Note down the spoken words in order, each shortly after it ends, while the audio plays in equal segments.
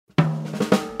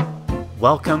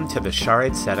Welcome to the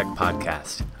Shaarei Tzedek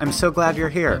podcast. I'm so glad you're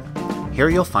here. Here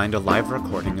you'll find a live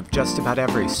recording of just about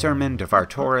every sermon, Devar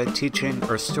Torah, teaching,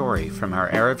 or story from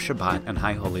our Erev Shabbat and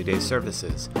High Holy Day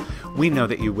services. We know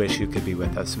that you wish you could be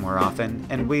with us more often,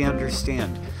 and we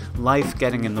understand. Life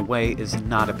getting in the way is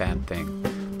not a bad thing.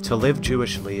 To live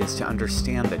Jewishly is to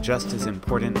understand that just as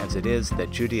important as it is that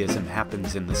Judaism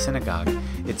happens in the synagogue,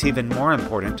 it's even more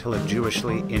important to live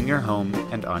Jewishly in your home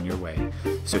and on your way.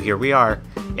 So here we are,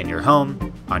 in your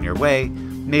home, on your way,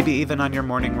 maybe even on your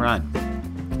morning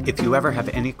run. If you ever have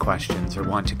any questions or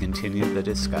want to continue the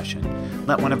discussion,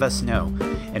 let one of us know,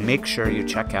 and make sure you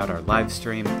check out our live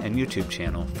stream and YouTube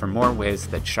channel for more ways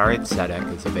that Shaarei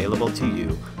Tzedek is available to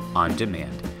you on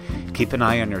demand. Keep an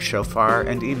eye on your shofar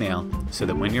and email so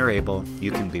that when you're able, you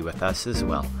can be with us as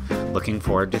well. Looking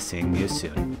forward to seeing you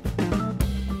soon.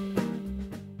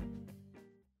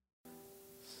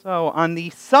 So, on the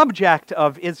subject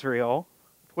of Israel,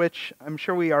 which I'm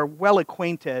sure we are well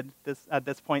acquainted at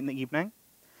this point in the evening,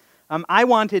 I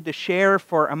wanted to share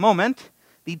for a moment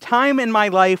the time in my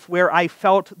life where I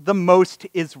felt the most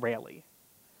Israeli.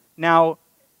 Now,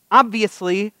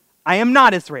 obviously, I am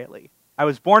not Israeli. I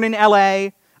was born in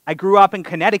LA, I grew up in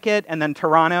Connecticut and then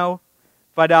Toronto,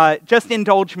 but just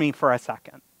indulge me for a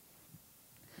second.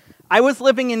 I was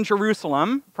living in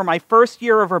Jerusalem for my first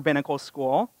year of rabbinical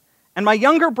school, and my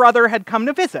younger brother had come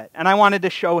to visit, and I wanted to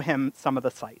show him some of the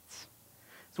sights.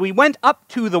 So we went up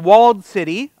to the walled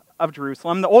city of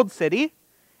Jerusalem, the old city,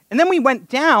 and then we went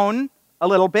down a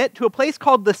little bit to a place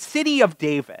called the City of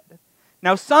David.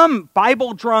 Now, some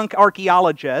Bible-drunk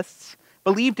archaeologists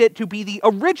believed it to be the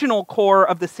original core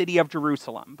of the city of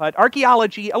Jerusalem, but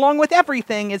archaeology, along with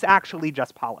everything, is actually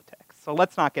just politics, so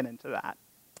let's not get into that.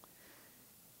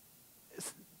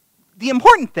 The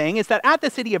important thing is that at the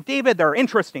City of David, there are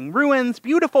interesting ruins,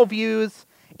 beautiful views,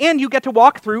 and you get to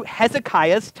walk through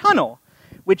Hezekiah's Tunnel,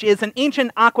 which is an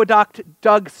ancient aqueduct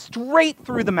dug straight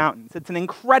through the mountains. It's an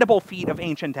incredible feat of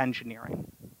ancient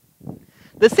engineering.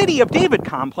 The City of David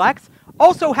complex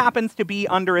also happens to be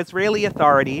under Israeli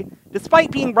authority, despite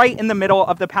being right in the middle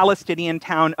of the Palestinian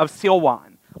town of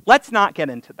Silwan. Let's not get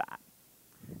into that.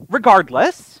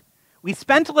 Regardless, we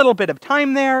spent a little bit of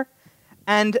time there,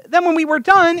 and then when we were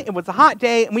done, it was a hot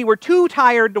day, and we were too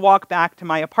tired to walk back to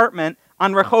my apartment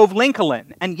on Rehov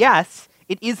Lincoln. And yes,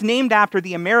 it is named after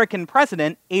the American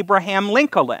president, Abraham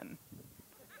Lincoln.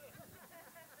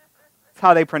 That's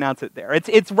how they pronounce it there.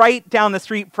 It's right down the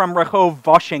street from Rehov,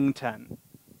 Washington.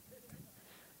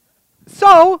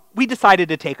 So we decided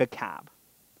to take a cab.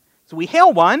 So we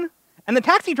hail one, and the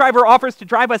taxi driver offers to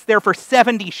drive us there for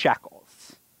 70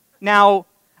 shekels. Now,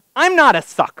 I'm not a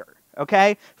sucker,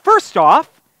 okay? First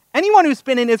off, anyone who's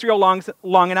been in Israel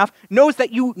long enough knows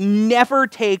that you never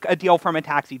take a deal from a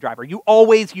taxi driver. You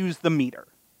always use the meter,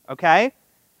 okay?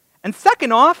 And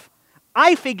second off,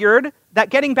 I figured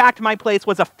that getting back to my place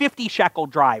was a 50 shekel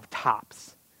drive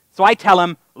tops. So I tell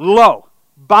him, lo,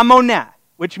 bamoneh,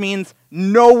 which means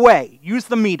no way, use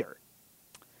the meter.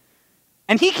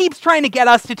 And he keeps trying to get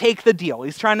us to take the deal.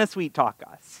 He's trying to sweet talk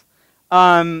us.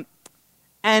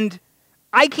 And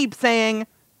I keep saying,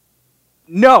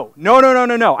 no.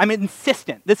 I'm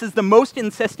insistent. This is the most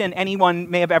insistent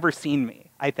anyone may have ever seen me,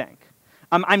 I think.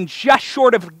 I'm just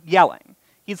short of yelling.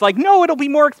 He's like, no, it'll be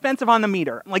more expensive on the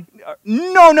meter. I'm like,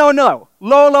 no.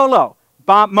 Lo,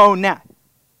 bamoneh.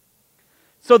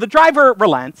 So the driver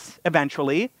relents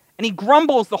eventually, and he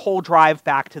grumbles the whole drive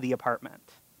back to the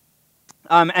apartment.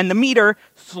 And the meter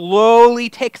slowly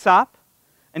ticks up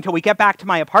until we get back to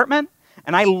my apartment,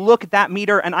 and I look at that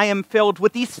meter, and I am filled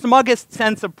with the smuggest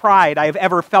sense of pride I have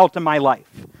ever felt in my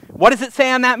life. What does it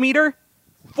say on that meter?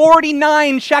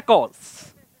 49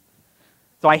 shekels.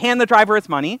 So I hand the driver his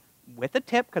money, with a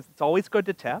tip, because it's always good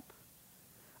to tip.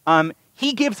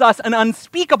 He gives us an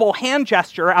unspeakable hand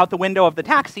gesture out the window of the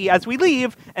taxi as we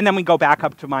leave, and then we go back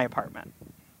up to my apartment.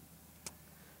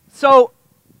 So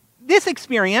this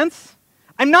experience,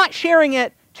 I'm not sharing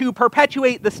it to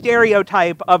perpetuate the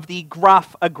stereotype of the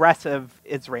gruff, aggressive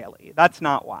Israeli. That's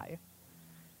not why.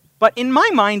 But in my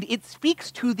mind, it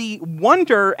speaks to the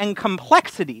wonder and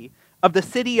complexity of the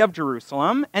city of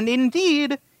Jerusalem, and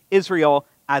indeed, Israel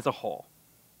as a whole.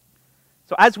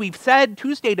 So as we've said,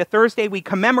 Tuesday to Thursday, we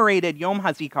commemorated Yom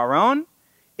HaZikaron,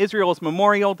 Israel's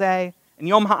Memorial Day, and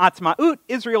Yom HaAtzmaut,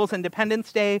 Israel's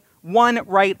Independence Day, one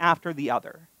right after the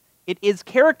other. It is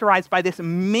characterized by this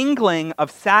mingling of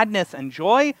sadness and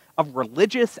joy, of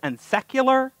religious and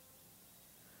secular,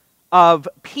 of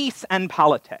peace and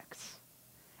politics,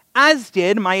 as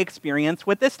did my experience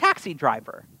with this taxi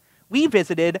driver. We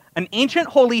visited an ancient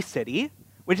holy city,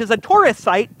 which is a tourist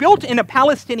site built in a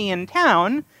Palestinian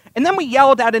town, And then we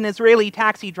yelled at an Israeli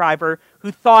taxi driver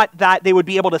who thought that they would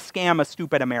be able to scam a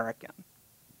stupid American.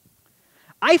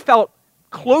 I felt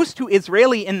close to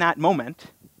Israeli in that moment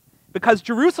because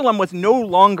Jerusalem was no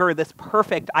longer this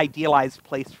perfect, idealized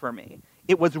place for me.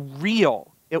 It was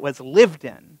real, it was lived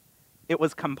in, it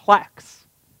was complex,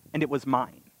 and it was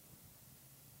mine.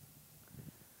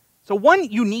 So one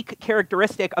unique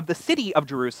characteristic of the city of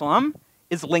Jerusalem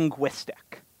is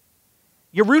linguistic.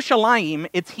 Yerushalayim,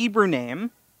 its Hebrew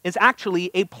name, is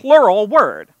actually a plural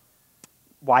word.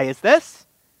 Why is this?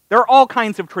 There are all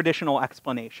kinds of traditional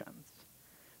explanations.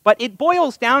 But it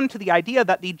boils down to the idea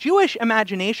that the Jewish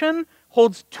imagination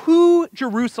holds two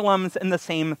Jerusalems in the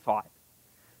same thought.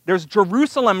 There's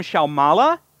Jerusalem Shel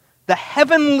Mala, the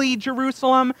heavenly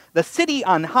Jerusalem, the city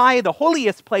on high, the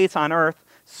holiest place on earth,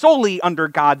 solely under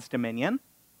God's dominion.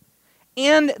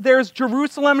 And there's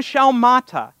Jerusalem Shel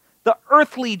Mata, the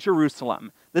earthly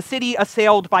Jerusalem, the city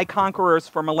assailed by conquerors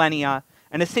for millennia,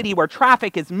 and a city where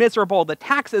traffic is miserable, the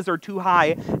taxes are too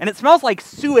high, and it smells like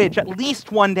sewage at least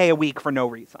one day a week for no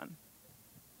reason.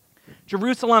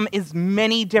 Jerusalem is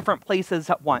many different places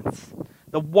at once.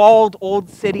 The walled old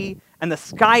city and the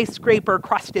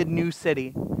skyscraper-crusted new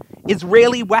city.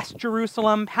 Israeli West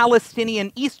Jerusalem,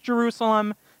 Palestinian East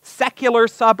Jerusalem, secular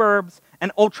suburbs,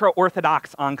 and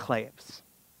ultra-Orthodox enclaves.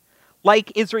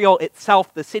 Like Israel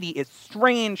itself, the city is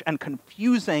strange and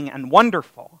confusing and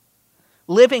wonderful.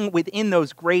 Living within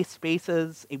those gray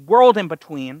spaces, a world in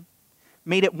between,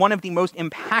 made it one of the most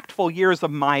impactful years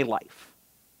of my life.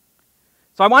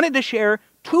 So I wanted to share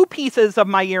two pieces of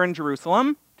my year in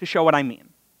Jerusalem to show what I mean.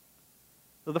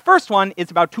 So the first one is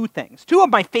about two things. Two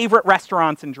of my favorite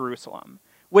restaurants in Jerusalem,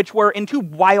 which were in two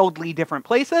wildly different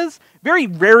places, very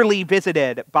rarely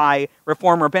visited by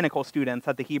Reform Rabbinical students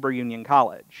at the Hebrew Union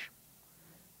College.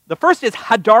 The first is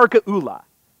Hadar Geula,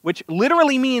 which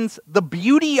literally means the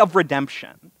beauty of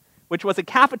redemption, which was a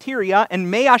cafeteria in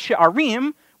Mea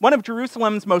She'arim, one of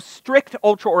Jerusalem's most strict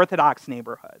ultra-Orthodox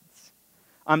neighborhoods.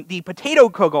 The potato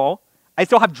kugel, I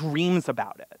still have dreams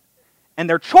about it. And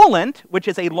their cholent, which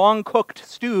is a long-cooked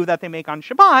stew that they make on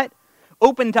Shabbat,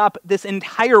 opened up this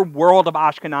entire world of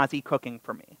Ashkenazi cooking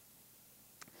for me.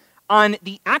 On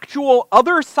the actual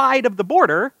other side of the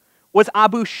border was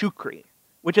Abu Shukri,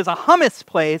 which is a hummus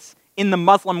place in the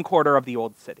Muslim quarter of the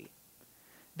old city.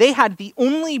 They had the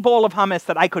only bowl of hummus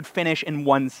that I could finish in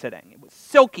one sitting. It was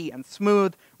silky and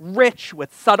smooth, rich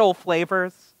with subtle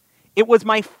flavors. It was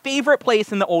my favorite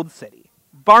place in the old city,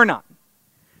 bar none,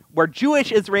 where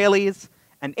Jewish Israelis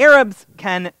and Arabs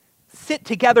can sit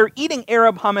together eating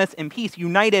Arab hummus in peace,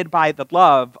 united by the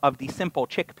love of the simple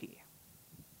chickpea.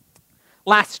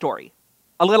 Last story,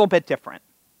 a little bit different.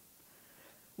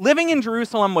 Living in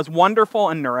Jerusalem was wonderful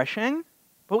and nourishing,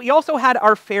 but we also had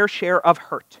our fair share of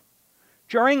hurt.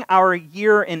 During our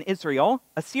year in Israel,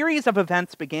 a series of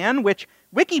events began, which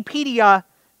Wikipedia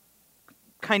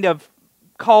kind of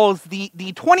calls the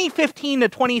 2015 to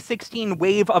 2016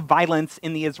 wave of violence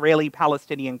in the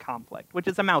Israeli-Palestinian conflict, which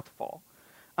is a mouthful.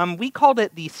 We called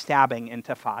it the stabbing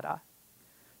intifada.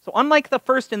 So unlike the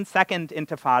first and second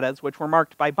intifadas, which were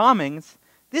marked by bombings,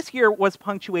 this year was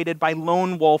punctuated by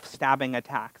lone wolf stabbing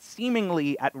attacks,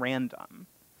 seemingly at random.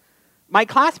 My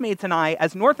classmates and I,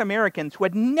 as North Americans who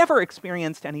had never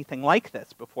experienced anything like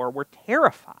this before, were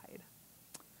terrified.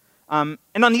 And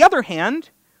on the other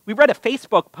hand, we read a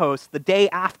Facebook post the day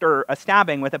after a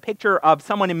stabbing with a picture of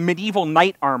someone in medieval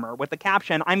knight armor with the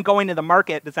caption, "I'm going to the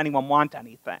market, does anyone want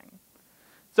anything?"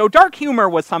 So dark humor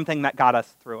was something that got us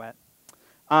through it.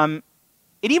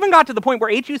 It even got to the point where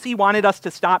HUC wanted us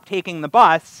to stop taking the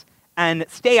bus and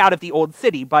stay out of the old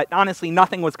city, but honestly,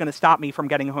 nothing was going to stop me from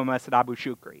getting hummus at Abu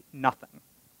Shukri. Nothing.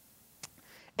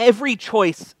 Every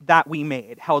choice that we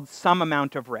made held some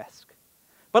amount of risk.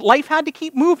 But life had to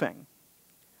keep moving.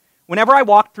 Whenever I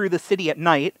walked through the city at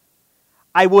night,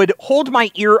 I would hold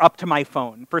my ear up to my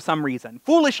phone for some reason,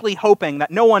 foolishly hoping that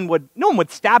no one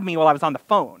would stab me while I was on the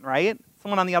phone, right?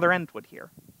 Someone on the other end would hear.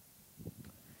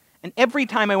 And every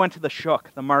time I went to the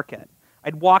shuk, the market,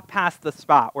 I'd walk past the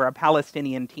spot where a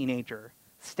Palestinian teenager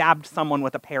stabbed someone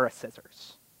with a pair of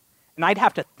scissors. And I'd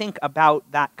have to think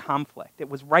about that conflict. It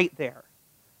was right there.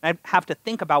 I'd have to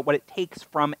think about what it takes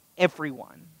from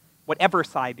everyone, whatever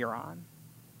side you're on.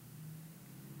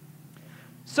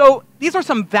 So these are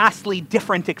some vastly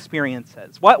different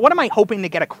experiences. What am I hoping to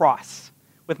get across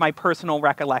with my personal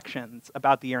recollections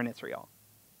about the year in Israel?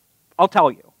 I'll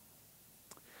tell you.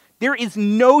 There is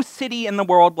no city in the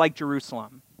world like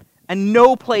Jerusalem, and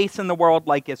no place in the world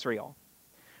like Israel,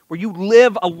 where you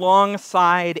live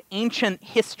alongside ancient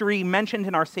history mentioned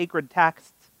in our sacred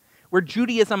texts, where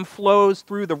Judaism flows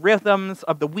through the rhythms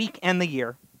of the week and the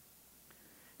year.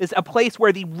 is a place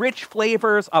where the rich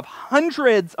flavors of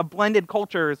hundreds of blended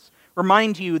cultures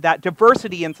remind you that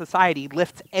diversity in society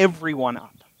lifts everyone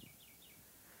up.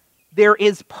 There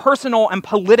is personal and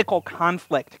political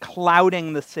conflict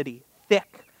clouding the city,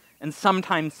 thick and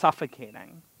sometimes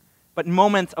suffocating. But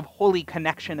moments of holy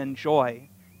connection and joy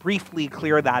briefly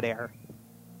clear that air.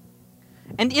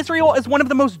 And Israel is one of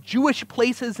the most Jewish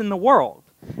places in the world,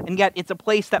 and yet it's a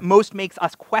place that most makes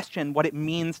us question what it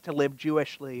means to live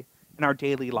Jewishly in our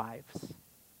daily lives.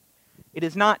 It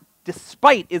is not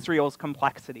despite Israel's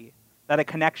complexity that a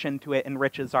connection to it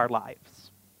enriches our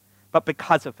lives, but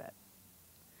because of it.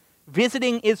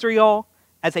 Visiting Israel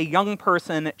as a young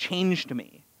person changed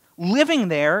me. Living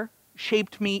there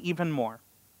shaped me even more.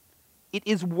 It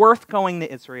is worth going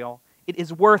to Israel. It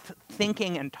is worth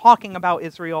thinking and talking about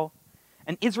Israel.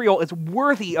 And Israel is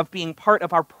worthy of being part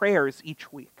of our prayers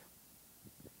each week.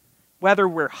 Whether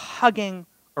we're hugging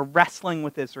or wrestling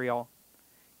with Israel,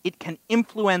 it can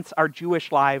influence our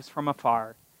Jewish lives from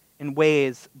afar in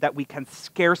ways that we can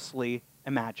scarcely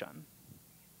imagine.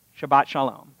 Shabbat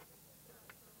Shalom.